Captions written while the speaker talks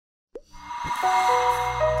Hey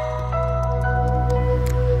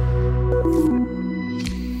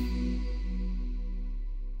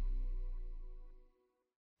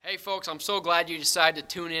folks, I'm so glad you decided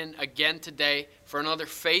to tune in again today for another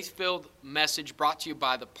faith-filled message brought to you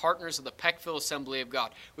by the partners of the Peckville Assembly of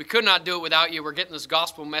God. We could not do it without you. We're getting this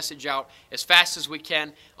gospel message out as fast as we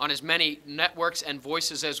can on as many networks and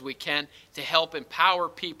voices as we can to help empower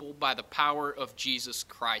people by the power of Jesus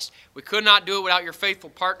Christ. We could not do it without your faithful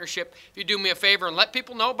partnership. If you do me a favor and let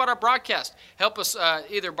people know about our broadcast, help us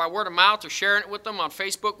either by word of mouth or sharing it with them on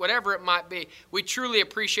Facebook, whatever it might be. We truly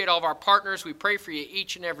appreciate all of our partners. We pray for you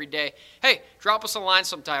each and every day. Hey, drop us a line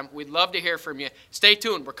sometime. We'd love to hear from you. Stay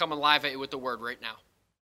tuned. We're coming live at you with the word right now.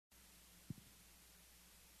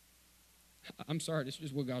 I'm sorry, this is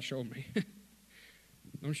just what God showed me.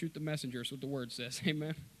 Don't shoot the messenger, that's what the word says.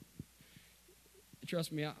 Amen.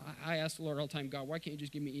 Trust me, I ask the Lord all the time, God, why can't you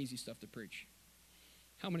just give me easy stuff to preach?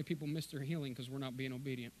 How many people miss their healing because we're not being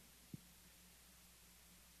obedient?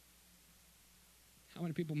 How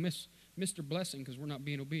many people miss their blessing because we're not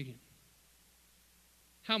being obedient?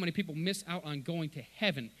 How many people miss out on going to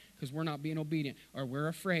heaven because we're not being obedient, or we're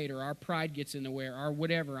afraid, or our pride gets in the way, or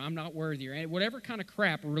whatever, I'm not worthy, or whatever kind of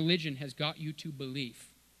crap religion has got you to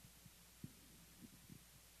believe.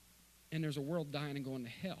 And there's a world dying and going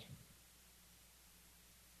to hell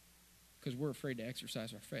because we're afraid to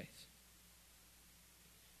exercise our faith.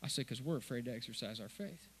 I say because we're afraid to exercise our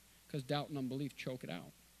faith, because doubt and unbelief choke it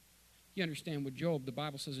out. You understand with Job, the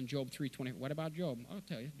Bible says in Job 3:20. What about Job? I'll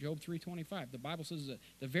tell you, Job 3:25. The Bible says that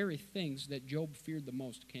the very things that Job feared the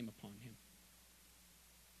most came upon him.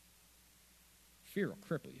 Fear will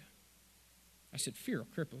cripple you. I said, fear will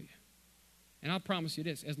cripple you. And I'll promise you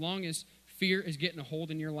this, as long as fear is getting a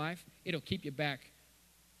hold in your life, it'll keep you back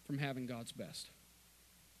from having God's best.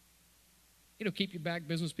 It'll keep you back,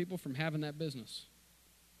 business people, from having that business,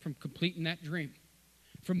 from completing that dream,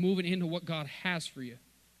 from moving into what God has for you.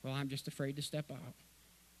 Well, I'm just afraid to step out.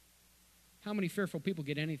 How many fearful people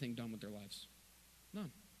get anything done with their lives?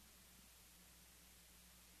 None.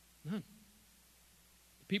 None.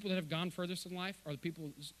 The people that have gone furthest in life are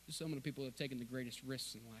some of the people that have taken the greatest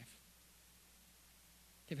risks in life.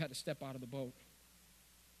 They've had to step out of the boat.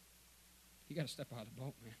 You got to step out of the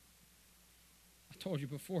boat, man. I told you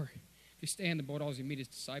before, if you stay in the boat, all you meet is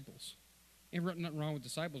disciples. Ain't nothing wrong with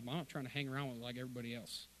disciples, but I'm not trying to hang around with like everybody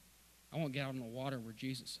else. I want to get out in the water where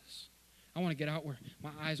Jesus is. I want to get out where my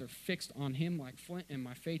eyes are fixed on him like flint, and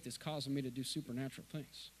my faith is causing me to do supernatural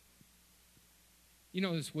things. You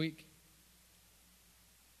know, this week,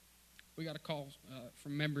 we got a call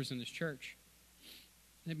from members in this church.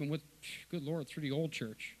 They've been with, good Lord, through the old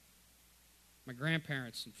church. My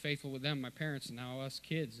grandparents, and faithful with them, my parents, and now us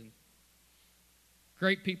kids. And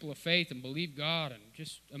great people of faith and believe God, and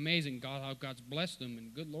just amazing God, how God's blessed them.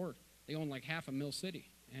 And good Lord, they own like half of Mill City.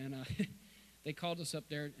 And they called us up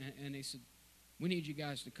there, and they said, we need you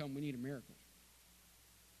guys to come. We need a miracle.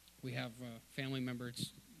 We have a family member.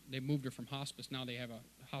 They moved her from hospice. Now they have a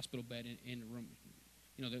hospital bed in the room.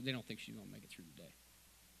 You know, they don't think she's going to make it through the day.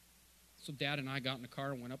 So Dad and I got in the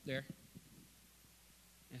car and went up there.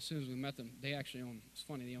 And as soon as we met them, they actually own, it's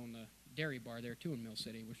funny, they own the dairy bar there too in Mill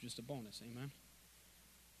City, which was just a bonus, amen?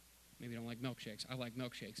 Maybe you don't like milkshakes. I like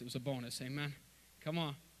milkshakes. It was a bonus, amen? Come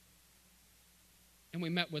on. And we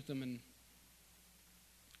met with them, and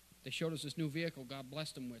they showed us this new vehicle God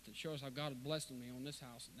blessed them with. It shows how God had blessed them. They own this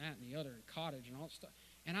house and that and the other, and cottage and all that stuff.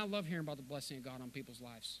 And I love hearing about the blessing of God on people's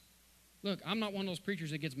lives. Look, I'm not one of those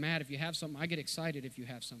preachers that gets mad if you have something. I get excited if you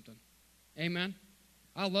have something. Amen?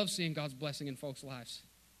 I love seeing God's blessing in folks' lives.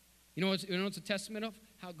 You know what's a testament of?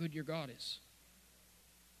 How good your God is.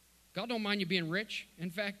 God don't mind you being rich. In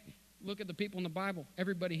fact, look at the people in the Bible.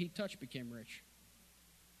 Everybody he touched became rich.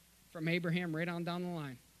 From Abraham right on down the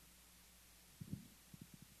line.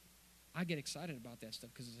 I get excited about that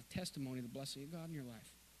stuff because it's a testimony of the blessing of God in your life.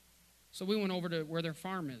 So we went over to where their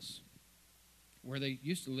farm is, where they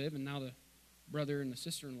used to live, and now the brother and the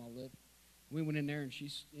sister-in-law live. We went in there, and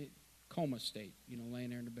she's in coma state,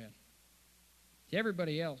 laying there in the bed. To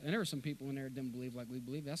everybody else, and there were some people in there that didn't believe like we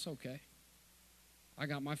believe. That's okay. I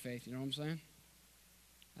got my faith, you know what I'm saying?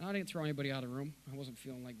 And I didn't throw anybody out of the room. I wasn't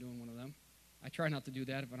feeling like doing one of them. I try not to do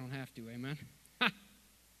that if I don't have to, amen?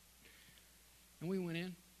 And we went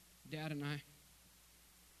in, Dad and I,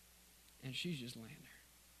 and she's just laying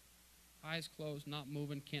there. Eyes closed, not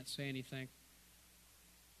moving, can't say anything.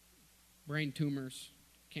 Brain tumors,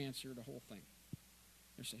 cancer, the whole thing.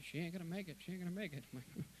 They're saying, she ain't going to make it, she ain't going to make it. I'm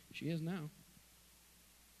like, she is now.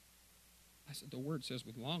 I said, the word says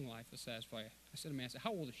with long life to satisfy. I said to man,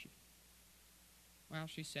 how old is she? Well,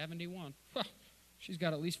 she's 71. Well, she's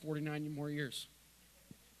got at least 49 more years.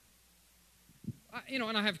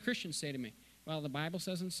 And I have Christians say to me, well, the Bible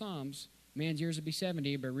says in Psalms, man's years would be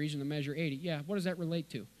 70, but reason to measure 80. Yeah, what does that relate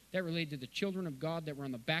to? That related to the children of God that were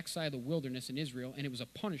on the backside of the wilderness in Israel, and it was a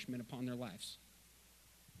punishment upon their lives.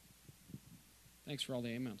 Thanks for all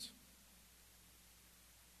the amens.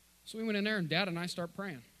 So we went in there, and Dad and I start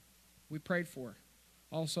praying. We prayed for her.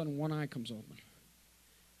 All of a sudden, one eye comes open.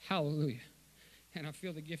 Hallelujah. And I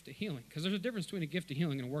feel the gift of healing, because there's a difference between a gift of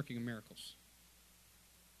healing and a working of miracles.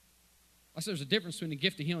 I said there's a difference between the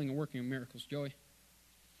gift of healing and working of miracles, Joey.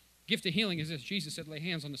 Gift of healing is this. Jesus said, lay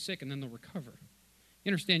hands on the sick, and then they'll recover. You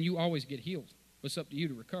understand, you always get healed, but it's up to you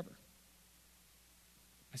to recover.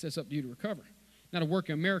 I said it's up to you to recover. Now, the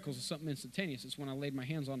working of miracles is something instantaneous. It's when I laid my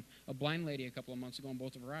hands on a blind lady a couple of months ago, and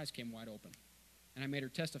both of her eyes came wide open. And I made her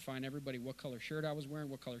testify to everybody what color shirt I was wearing,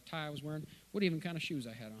 what color tie I was wearing, what even kind of shoes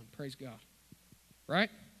I had on. Praise God. Right?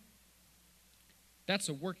 That's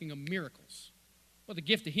a working of miracles. But the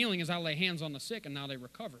gift of healing is I lay hands on the sick, and now they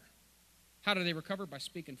recover. How do they recover? By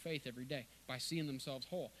speaking faith every day, by seeing themselves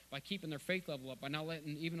whole, by keeping their faith level up, by not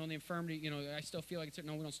letting, even on the infirmity, I still feel like it's,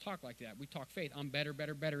 no, we don't talk like that. We talk faith. I'm better,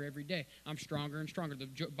 better, better every day. I'm stronger and stronger.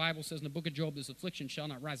 The Bible says in the book of Job, this affliction shall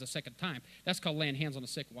not rise a second time. That's called laying hands on the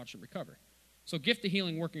sick and watch them recover. So gift of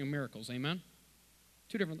healing, working of miracles, amen?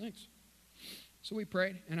 Two different things. So we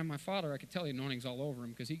prayed, and then my father, I could tell the anointing's all over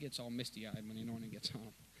him because he gets all misty-eyed when the anointing gets on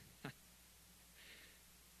him.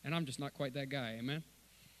 And I'm just not quite that guy, amen?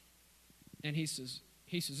 And he says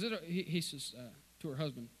to her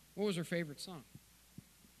husband, what was her favorite song?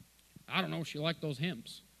 I don't know, she liked those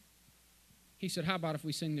hymns. He said, how about if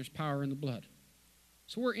we sing There's Power in the Blood?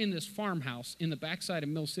 So we're in this farmhouse in the backside of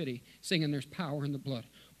Mill City singing There's Power in the Blood,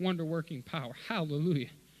 wonder-working power, hallelujah.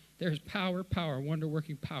 There's power,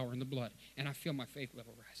 wonder-working power in the blood. And I feel my faith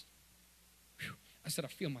level rising. Whew. I said, I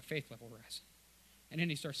feel my faith level rising. And then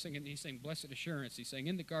he starts singing, he's saying Blessed Assurance, he's saying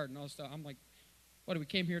In the Garden, all this stuff. I'm like, what, we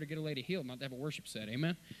came here to get a lady healed, not to have a worship set,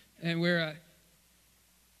 amen? And we're,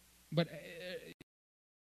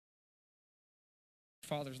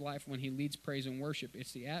 Father's life, when he leads praise and worship,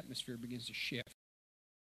 it's the atmosphere begins to shift.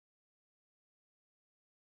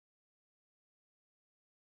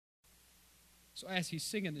 So as he's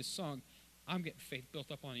singing this song, I'm getting faith built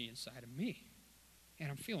up on the inside of me. And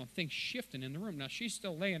I'm feeling things shifting in the room. Now, she's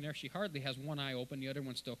still laying there. She hardly has one eye open. The other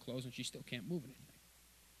one's still closed, and she still can't move anything.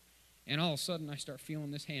 And all of a sudden, I start feeling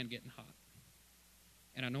this hand getting hot.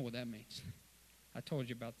 And I know what that means. I told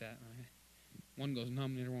you about that. One goes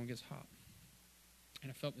numb, and the other one gets hot. And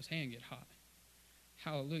I felt this hand get hot.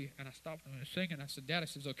 Hallelujah. And I stopped and I was singing. I said, Dad, I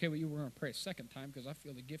said, it's okay with you. We're going to pray a second time because I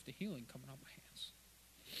feel the gift of healing coming out my hands.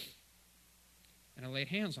 And I laid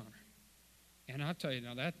hands on her. And I'll tell you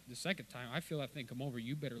now, that the second time, I feel that thing come over.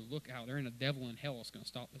 You better look out. There ain't a devil in hell that's going to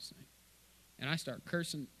stop this thing. And I start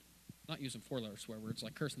cursing, not using four-letter swear words,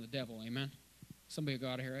 like cursing the devil, amen? Somebody will go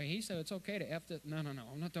out of here, hey, he said it's okay to F it. No, I'm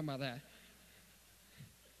not talking about that.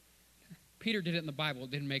 Peter did it in the Bible.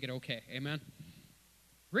 It didn't make it okay, amen?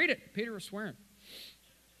 Read it. Peter was swearing.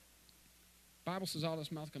 Bible says all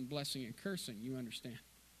this mouth can blessing and cursing, you understand.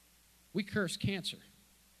 We curse cancer.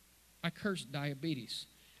 I curse diabetes.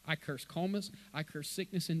 I curse comas. I curse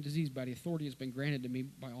sickness and disease by the authority that's been granted to me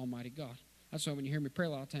by Almighty God. That's why when you hear me pray a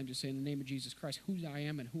lot of times, you say in the name of Jesus Christ, who I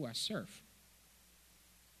am and who I serve.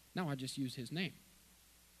 Now I just use his name.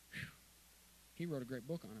 Whew. He wrote a great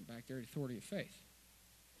book on it back there, The Authority of Faith.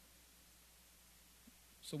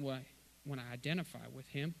 So when I identify with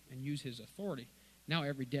him and use his authority, now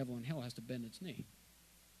every devil in hell has to bend its knee.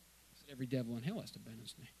 I said every devil in hell has to bend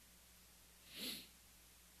its knee.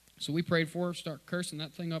 So we prayed for her, start cursing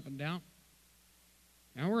that thing up and down.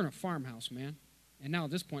 Now we're in a farmhouse, man. And now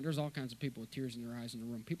at this point, there's all kinds of people with tears in their eyes in the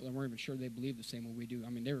room. People that weren't even sure they believed the same way we do.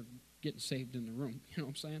 I mean, they were getting saved in the room. You know what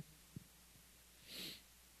I'm saying?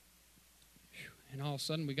 And all of a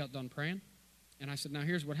sudden, we got done praying. And I said, now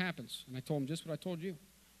here's what happens. And I told him just what I told you.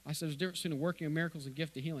 I said, there's a difference between the working of miracles and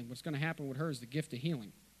gift of healing. What's going to happen with her is the gift of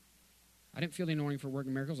healing. I didn't feel the anointing for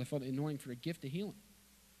working miracles. I felt the anointing for the gift of healing.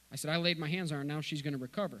 I said, I laid my hands on her, and now she's going to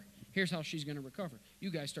recover. Here's how she's going to recover.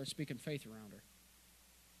 You guys start speaking faith around her.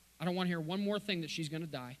 I don't want to hear one more thing that she's going to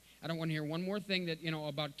die. I don't want to hear one more thing that,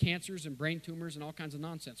 about cancers and brain tumors and all kinds of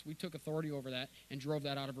nonsense. We took authority over that and drove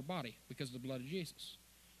that out of her body because of the blood of Jesus.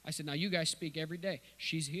 I said, now you guys speak every day.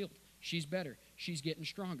 She's healed. She's better. She's getting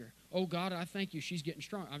stronger. Oh, God, I thank you. She's getting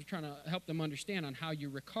strong. I'm trying to help them understand on how you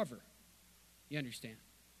recover. You understand?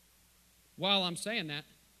 While I'm saying that,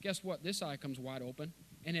 guess what? This eye comes wide open,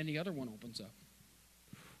 and then the other one opens up.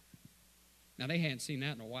 Now, they hadn't seen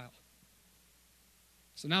that in a while.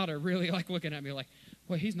 So now they're really looking at me like,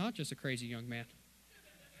 well, he's not just a crazy young man.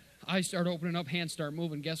 Eyes start opening up, hands start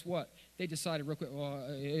moving. Guess what? They decided real quick,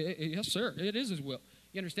 well, yes, sir, it is his will.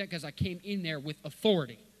 You understand? Because I came in there with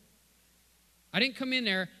authority. I didn't come in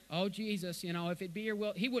there, oh, Jesus, if it be your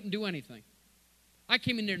will, he wouldn't do anything. I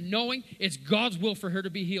came in there knowing it's God's will for her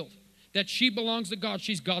to be healed, that she belongs to God.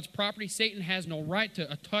 She's God's property. Satan has no right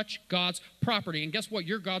to touch God's property. And guess what?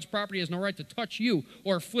 Your God's property has no right to touch you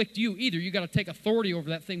or afflict you either. You got to take authority over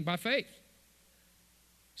that thing by faith.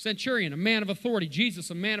 Centurion, a man of authority.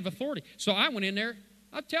 Jesus, a man of authority. So I went in there.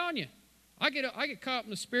 I'm telling you, I get caught up in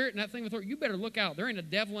the spirit and that thing of authority. You better look out. There ain't a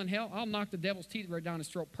devil in hell. I'll knock the devil's teeth right down his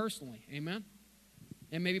throat personally. Amen?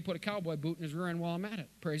 And maybe put a cowboy boot in his rear end while I'm at it.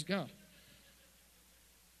 Praise God.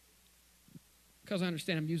 Because I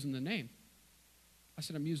understand I'm using the name. I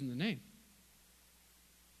said I'm using the name.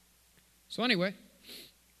 So anyway,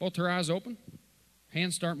 both her eyes open.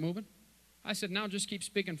 Hands start moving. I said, now just keep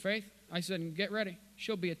speaking faith. I said, and get ready.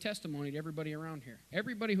 She'll be a testimony to everybody around here.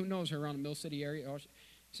 Everybody who knows her around the Mill City area, oh,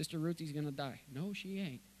 Sister Ruthie's going to die. No, she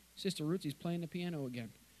ain't. Sister Ruthie's playing the piano again.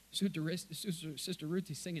 Sister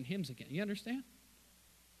Ruthie's singing hymns again. You understand?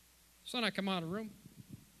 So then I come out of the room,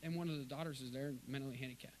 and one of the daughters is there, mentally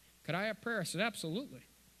handicapped. Could I have prayer? I said, absolutely.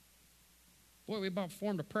 Boy, we about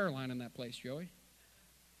formed a prayer line in that place, Joey.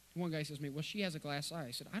 One guy says to me, well, she has a glass eye.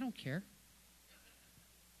 I said, I don't care.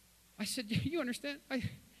 I said, you understand? I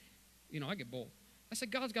get bold. I said,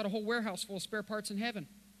 God's got a whole warehouse full of spare parts in heaven.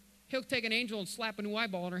 He'll take an angel and slap a new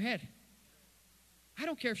eyeball on her head. I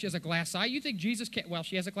don't care if she has a glass eye. You think Jesus can't? Well,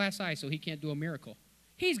 she has a glass eye, so he can't do a miracle.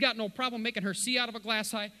 He's got no problem making her see out of a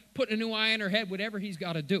glass eye, putting a new eye in her head, whatever he's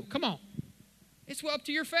got to do. Come on. It's up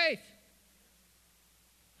to your faith.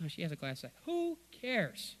 Oh, she has a glass eye. Who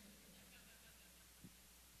cares?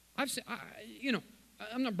 I'm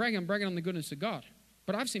not bragging. I'm bragging on the goodness of God.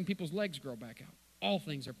 But I've seen people's legs grow back out. All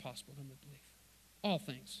things are possible to them that believe. All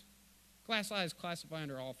things. Glass eyes classify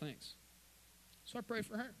under all things. So I pray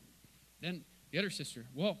for her. Then the other sister,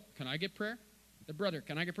 well, can I get prayer? The brother,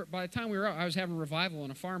 can I get prayer? By the time we were out, I was having a revival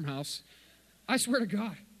in a farmhouse. I swear to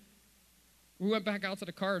God. We went back out to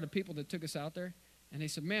the car, the people that took us out there, and they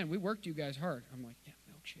said, man, we worked you guys hard. I'm like, yeah,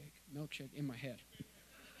 milkshake in my head.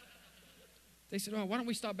 They said, oh, why don't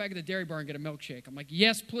we stop back at the dairy bar and get a milkshake? I'm like,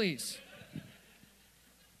 yes, please.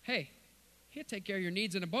 Hey, he'll take care of your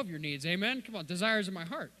needs and above your needs, amen? Come on, desires of my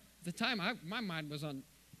heart. At the time, my mind was on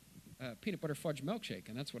peanut butter fudge milkshake,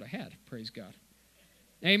 and that's what I had, praise God.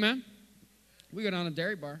 Amen? We go down to the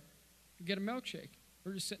dairy bar and get a milkshake.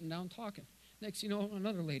 We're just sitting down talking. Next,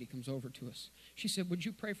 another lady comes over to us. She said, would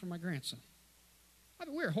you pray for my grandson?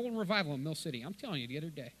 We were holding revival in Mill City, I'm telling you, the other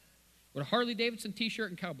day. With a Harley Davidson t-shirt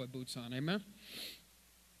and cowboy boots on, amen?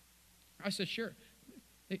 I said, sure.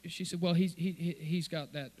 She said, well, he's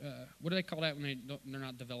got that, what do they call that when they're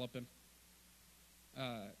not developing?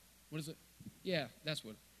 What is it? Yeah, that's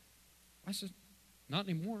what. I said, not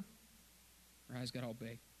anymore. Her eyes got all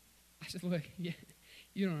big. I said, look, yeah,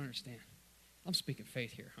 you don't understand. I'm speaking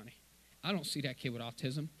faith here, honey. I don't see that kid with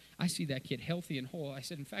autism. I see that kid healthy and whole. I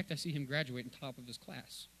said, in fact, I see him graduating top of his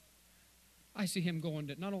class. I see him going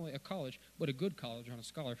to not only a college, but a good college on a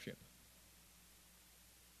scholarship.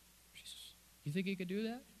 She says, you think he could do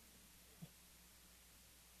that?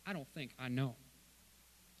 I don't think. I know.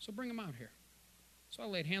 So bring him out here. So I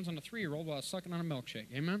laid hands on the 3-year-old while I was sucking on a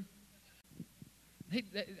milkshake. Amen?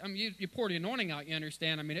 You pour the anointing out, you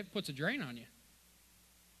understand. It puts a drain on you.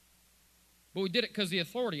 But we did it because of the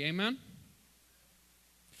authority. Amen?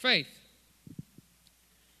 Faith.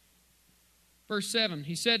 Verse 7,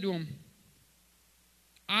 he said to him,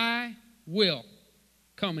 I will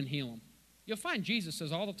come and heal him. You'll find Jesus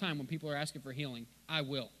says all the time when people are asking for healing, I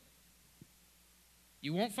will.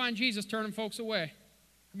 You won't find Jesus turning folks away.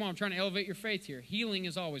 Come on, I'm trying to elevate your faith here. Healing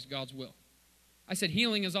is always God's will. I said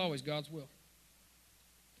healing is always God's will.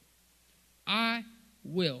 I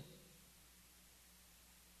will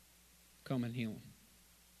come and heal him.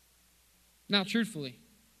 Now, truthfully,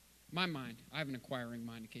 my mind, I have an inquiring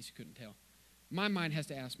mind in case you couldn't tell. My mind has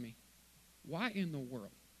to ask me, why in the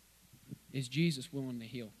world is Jesus willing to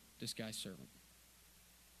heal this guy's servant?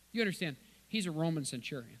 You understand, he's a Roman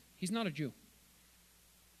centurion. He's not a Jew.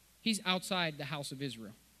 He's outside the house of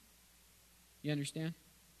Israel. You understand?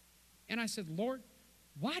 And I said, Lord,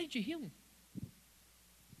 why did you heal him?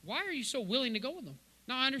 Why are you so willing to go with him?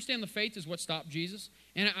 Now, I understand the faith is what stopped Jesus.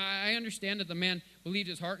 And I understand that the man believed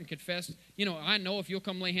his heart and confessed, I know if you'll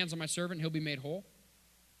come lay hands on my servant, he'll be made whole.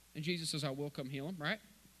 And Jesus says, I will come heal him, right?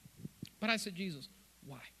 But I said, Jesus,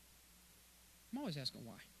 why? I'm always asking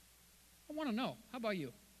why. I want to know. How about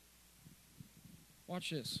you? Watch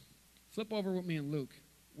this. Flip over with me in Luke,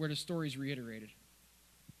 where the story is reiterated.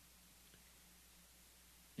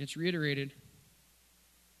 It's reiterated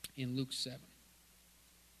in Luke 7.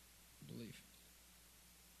 believe.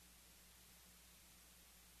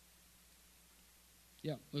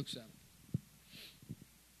 Yeah, Luke 7.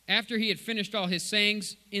 After he had finished all his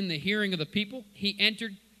sayings in the hearing of the people, he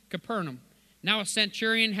entered Capernaum. Now a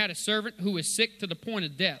centurion had a servant who was sick to the point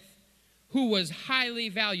of death, who was highly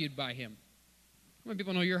valued by him. How many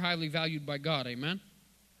people know you're highly valued by God? Amen?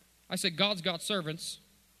 I said God's got servants.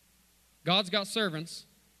 God's got servants,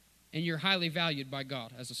 and you're highly valued by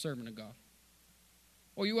God as a servant of God.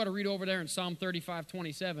 Oh, you ought to read over there in Psalm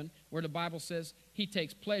 35:27, where the Bible says he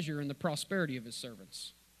takes pleasure in the prosperity of his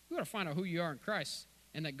servants. You ought to find out who you are in Christ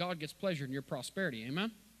and that God gets pleasure in your prosperity.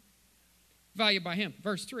 Amen? Valued by him.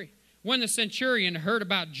 Verse 3. When the centurion heard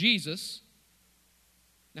about Jesus,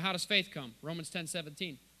 now how does faith come? Romans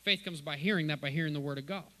 10:17. Faith comes by hearing, that by hearing the word of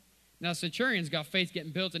God. Now the centurion's got faith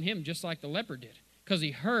getting built in him just like the leper did, because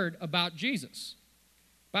he heard about Jesus.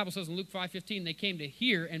 The Bible says in Luke 5:15, they came to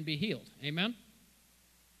hear and be healed. Amen?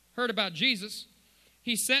 Heard about Jesus.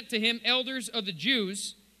 He sent to him elders of the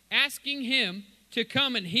Jews, asking him to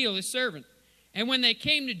come and heal his servant. And when they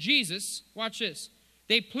came to Jesus, watch this,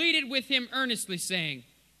 they pleaded with him earnestly, saying,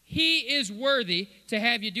 he is worthy to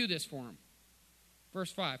have you do this for him.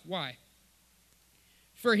 Verse 5, why?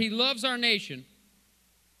 For he loves our nation.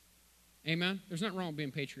 Amen? There's nothing wrong with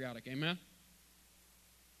being patriotic. Amen?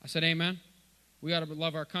 I said amen. We ought to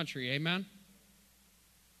love our country. Amen?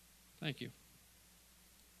 Thank you.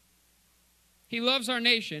 He loves our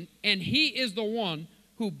nation, and he is the one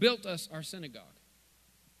who built us our synagogue.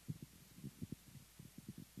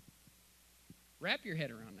 Wrap your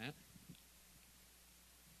head around that.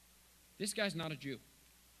 This guy's not a Jew.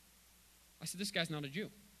 I said, this guy's not a Jew.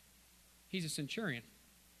 He's a centurion.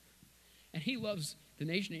 And he loves the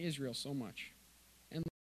nation of Israel so much. And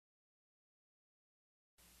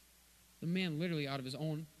the man literally out of his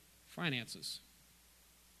own finances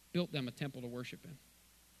built them a temple to worship in.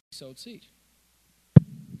 He sowed seed.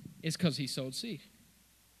 It's because he sowed seed.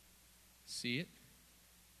 See it,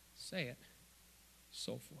 say it,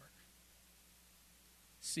 sow for it.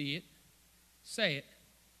 See it, say it,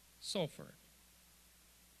 sow for it.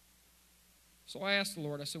 So I asked the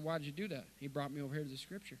Lord, I said, why did you do that? He brought me over here to the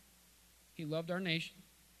scripture. He loved our nation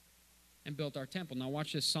and built our temple. Now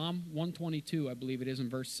watch this. Psalm 122, I believe it is, in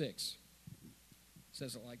verse 6. It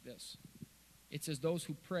says it like this. It says, those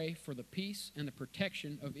who pray for the peace and the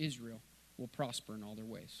protection of Israel will prosper in all their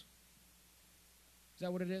ways. Is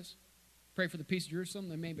that what it is? Pray for the peace of Jerusalem.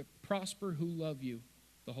 They may prosper who love you,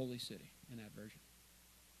 the holy city, in that version.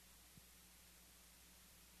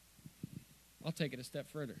 I'll take it a step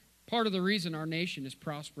further. Part of the reason our nation is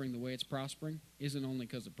prospering the way it's prospering isn't only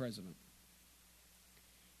because of the president.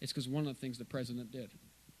 It's because one of the things the president did.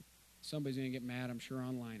 Somebody's going to get mad, I'm sure,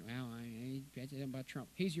 online. Well, I ain't about Trump.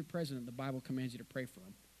 He's your president. The Bible commands you to pray for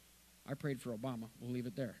him. I prayed for Obama. We'll leave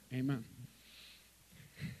it there. Amen.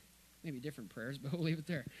 Maybe different prayers, but we'll leave it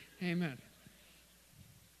there. Amen.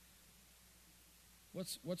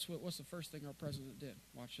 What's the first thing our president did?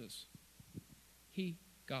 Watch this. He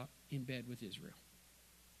got in bed with Israel,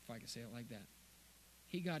 if I can say it like that.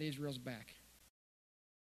 He got Israel's back.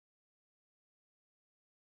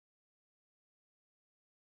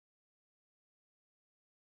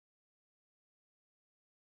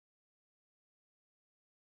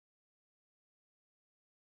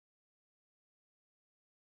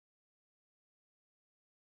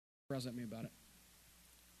 At me about it.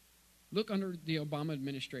 Look under the Obama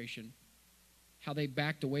administration how they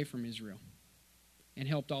backed away from Israel and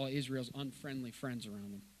helped all of Israel's unfriendly friends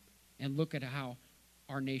around them. And look at how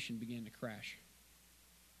our nation began to crash.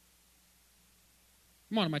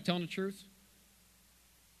 Come on, am I telling the truth?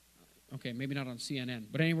 Okay, maybe not on CNN,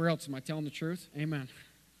 but anywhere else, am I telling the truth? Amen.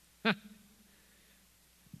 That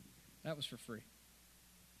was for free.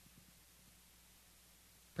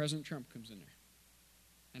 President Trump comes in there.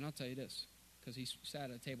 And I'll tell you this, because he sat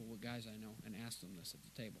at a table with guys I know and asked them this at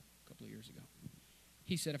the table a couple of years ago.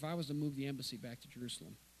 He said, if I was to move the embassy back to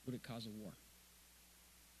Jerusalem, would it cause a war?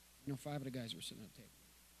 You know, 5 of the guys were sitting at the table.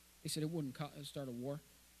 He said it wouldn't start a war.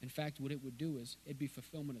 In fact, what it would do is it'd be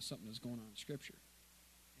fulfillment of something that's going on in Scripture.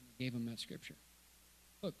 And they gave him that Scripture.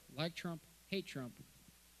 Look, like Trump, hate Trump,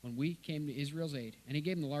 when we came to Israel's aid, and he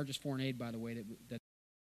gave them the largest foreign aid, by the way, that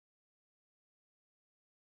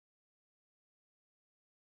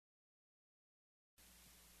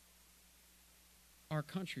our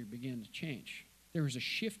country began to change. There was a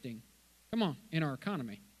shifting, come on, in our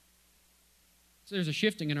economy. So there's a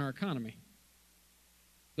shifting in our economy.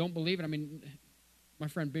 Don't believe it? I mean, my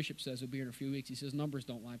friend Bishop says he'll be here in a few weeks. He says numbers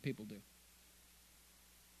don't lie, people do.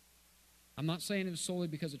 I'm not saying it was solely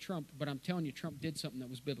because of Trump, but I'm telling you Trump did something that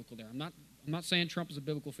was biblical there. I'm not saying Trump is a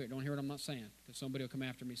biblical figure. Don't hear what I'm not saying, because somebody will come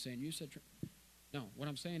after me saying, you said Trump. No, what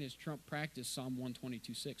I'm saying is Trump practiced Psalm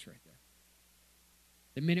 122:6 right there.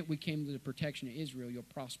 The minute we came to the protection of Israel, you'll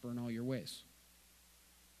prosper in all your ways.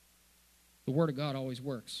 The Word of God always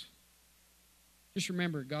works. Just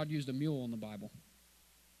remember, God used a mule in the Bible.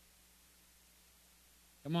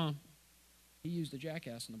 Come on. He used a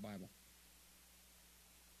jackass in the Bible.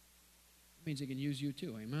 It means he can use you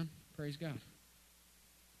too. Amen? Praise God.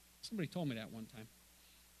 Somebody told me that one time.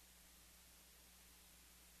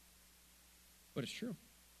 But it's true.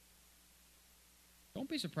 Don't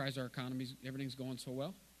be surprised our economy's, everything's going so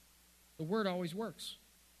well. The Word always works.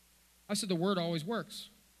 I said the Word always works.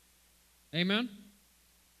 Amen?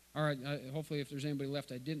 All right, hopefully if there's anybody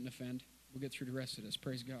left I didn't offend, we'll get through the rest of this.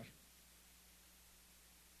 Praise God.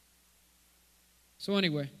 So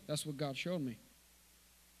anyway, that's what God showed me.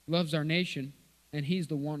 He loves our nation, and he's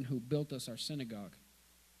the one who built us our synagogue.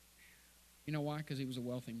 You know why? Because he was a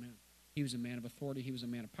wealthy man. He was a man of authority. He was a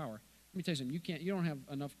man of power. Let me tell you something. You don't have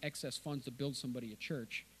enough excess funds to build somebody a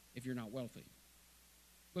church if you're not wealthy.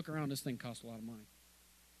 Look around. This thing costs a lot of money.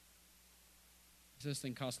 This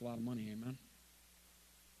thing costs a lot of money, amen?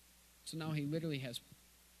 So now he literally has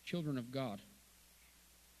children of God,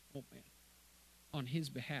 oh man, on his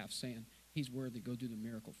behalf saying he's worthy, go do the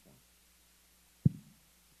miracle for him.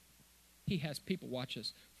 He has people, watch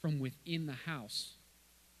us, from within the house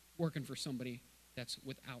working for somebody that's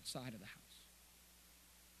outside of the house.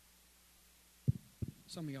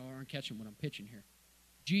 Some of y'all aren't catching what I'm pitching here.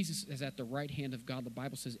 Jesus is at the right hand of God. The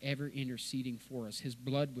Bible says ever interceding for us. His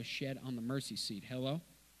blood was shed on the mercy seat. Hello?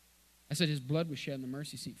 I said his blood was shed on the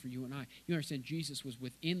mercy seat for you and I. You understand, Jesus was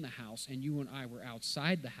within the house and you and I were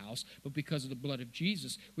outside the house, but because of the blood of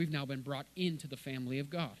Jesus, we've now been brought into the family of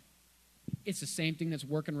God. It's the same thing that's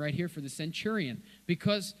working right here for the centurion.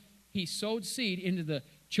 Because he sowed seed into the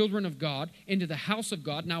children of God, into the house of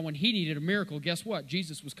God. Now when he needed a miracle, guess what?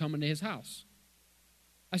 Jesus was coming to his house.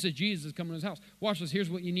 I said, Jesus is coming to his house. Watch this. Here's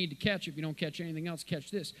what you need to catch. If you don't catch anything else,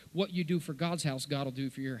 catch this. What you do for God's house, God will do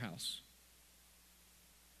for your house.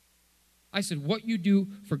 I said, what you do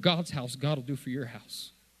for God's house, God will do for your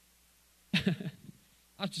house.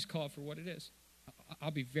 I'll just call it for what it is.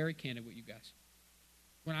 I'll be very candid with you guys.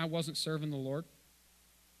 When I wasn't serving the Lord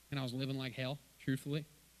and I was living like hell, truthfully,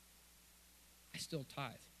 I still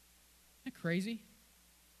tithe. Isn't that crazy?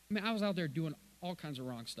 I mean, I was out there doing all kinds of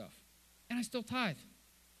wrong stuff, and I still tithe.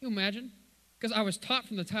 Can you imagine? Because I was taught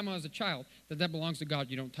from the time I was a child that belongs to God,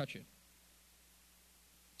 you don't touch it.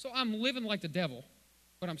 So I'm living like the devil,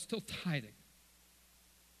 but I'm still tithing.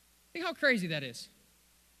 Think how crazy that is.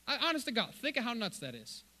 Honest to God, think of how nuts that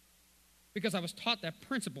is. Because I was taught that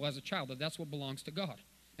principle as a child, that that's what belongs to God.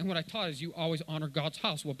 And what I taught is you always honor God's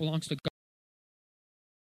house, what belongs to God.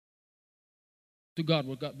 To God,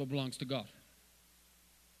 what belongs to God.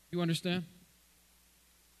 You understand?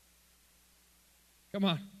 Come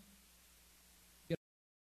on.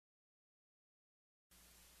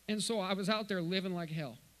 And so I was out there living like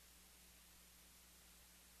hell.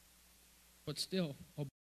 But still, what?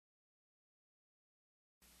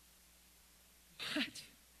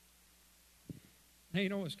 Now you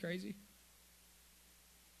know what's crazy?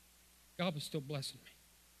 God was still blessing me.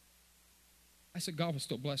 I said, God was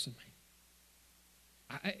still blessing me.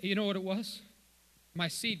 You know what it was? My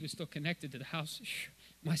seed was still connected to the house.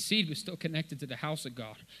 My seed was still connected to the house of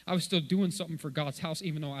God. I was still doing something for God's house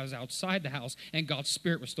even though I was outside the house, and God's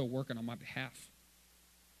Spirit was still working on my behalf.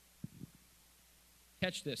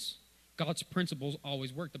 Catch this. God's principles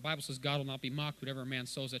always work. The Bible says God will not be mocked. Whatever a man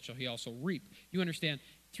sows, that shall he also reap. You understand?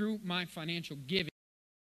 Through my financial giving,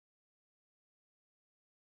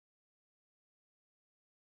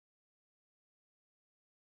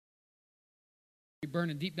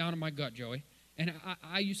 burning deep down in my gut, Joey. And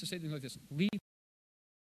I used to say things like this. Leave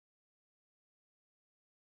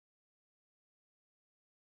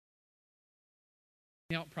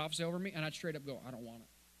out prophecy over me, and I'd straight up go, I don't want it.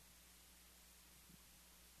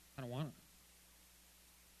 I don't want it.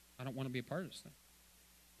 I don't want to be a part of this thing.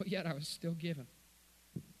 But yet I was still giving.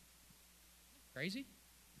 Crazy?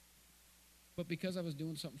 But because I was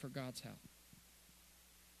doing something for God's house.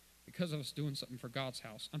 Because I was doing something for God's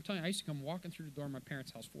house. I'm telling you, I used to come walking through the door of my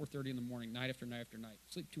parents' house 4:30 in the morning, night after night after night.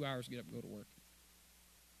 Sleep 2 hours, get up, go to work.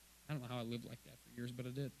 I don't know how I lived like that for years, but I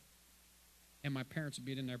did. And my parents would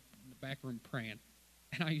be in their back room praying.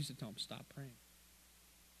 And I used to tell them, stop praying.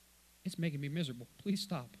 It's making me miserable. Please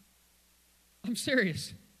stop. I'm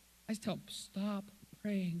serious. I tell them, stop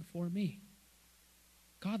praying for me.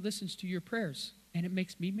 God listens to your prayers, and it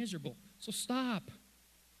makes me miserable. So stop.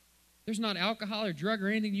 There's not alcohol or drug or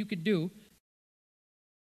anything you could do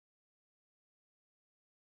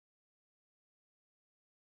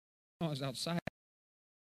I was outside.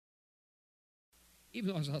 Even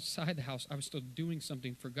though I was outside the house, I was still doing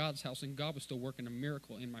something for God's house, and God was still working a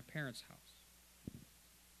miracle in my parents' house.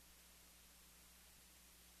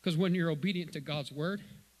 Because when you're obedient to God's word,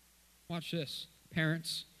 watch this,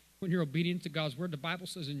 parents, when you're obedient to God's word, the Bible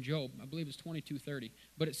says in Job, I believe it's 22:30,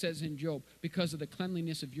 but it says in Job, because of the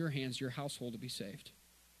cleanliness of your hands, your household will be saved.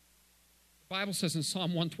 The Bible says in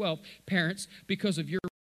Psalm 112, parents, because of your,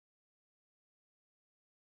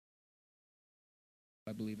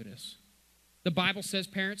 I believe it is. The Bible says,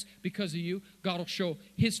 parents, because of you, God will show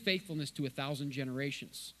his faithfulness to 1,000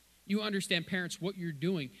 generations. You understand, parents, what you're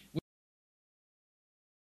doing.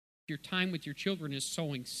 Your time with your children is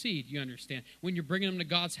sowing seed, you understand. When you're bringing them to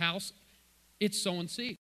God's house, it's sowing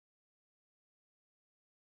seed.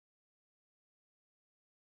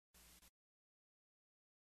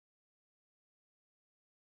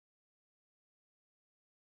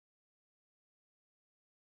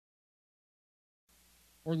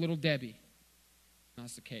 Or little Debbie.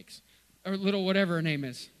 That's the cakes. Or little whatever her name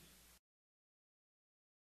is.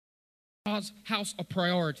 God's house a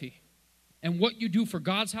priority. And what you do for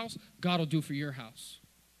God's house, God will do for your house.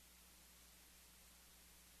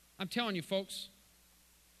 I'm telling you, folks,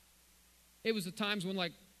 it was the times when,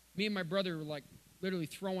 like, me and my brother were, like, literally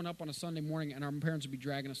throwing up on a Sunday morning, and our parents would be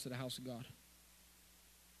dragging us to the house of God.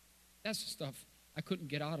 That's the stuff I couldn't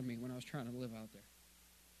get out of me when I was trying to live out there.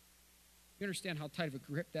 You understand how tight of a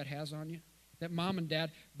grip that has on you? That mom and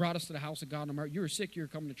dad brought us to the house of God. No matter you were sick, you were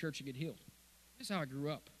coming to church to get healed. That's how I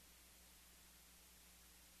grew up.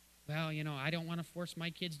 Well, you know, I don't want to force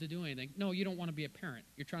my kids to do anything. No, you don't want to be a parent.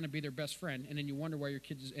 You're trying to be their best friend, and then you wonder why your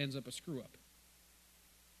kid ends up a screw-up.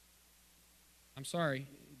 I'm sorry,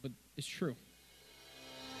 but it's true.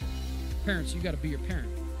 Parents, you got to be your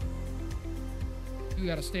parent. You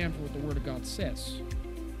got to stand for what the Word of God says.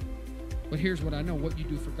 But here's what I know. What you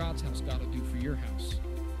do for God's house, God will do for your house.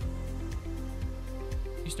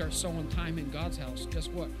 You start sowing time in God's house, guess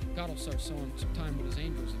what? God will start sowing some time with his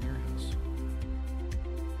angels in your house.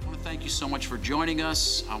 I want to thank you so much for joining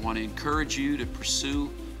us. I want to encourage you to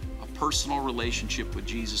pursue a personal relationship with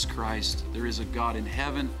Jesus Christ. There is a God in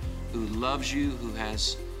heaven who loves you, who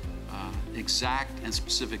has exact and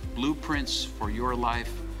specific blueprints for your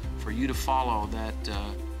life, for you to follow, that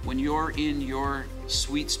when you're in your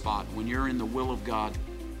sweet spot, when you're in the will of God,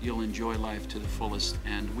 you'll enjoy life to the fullest.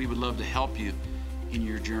 And we would love to help you in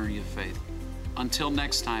your journey of faith. Until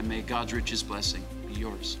next time, may God's richest blessing be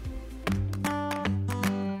yours.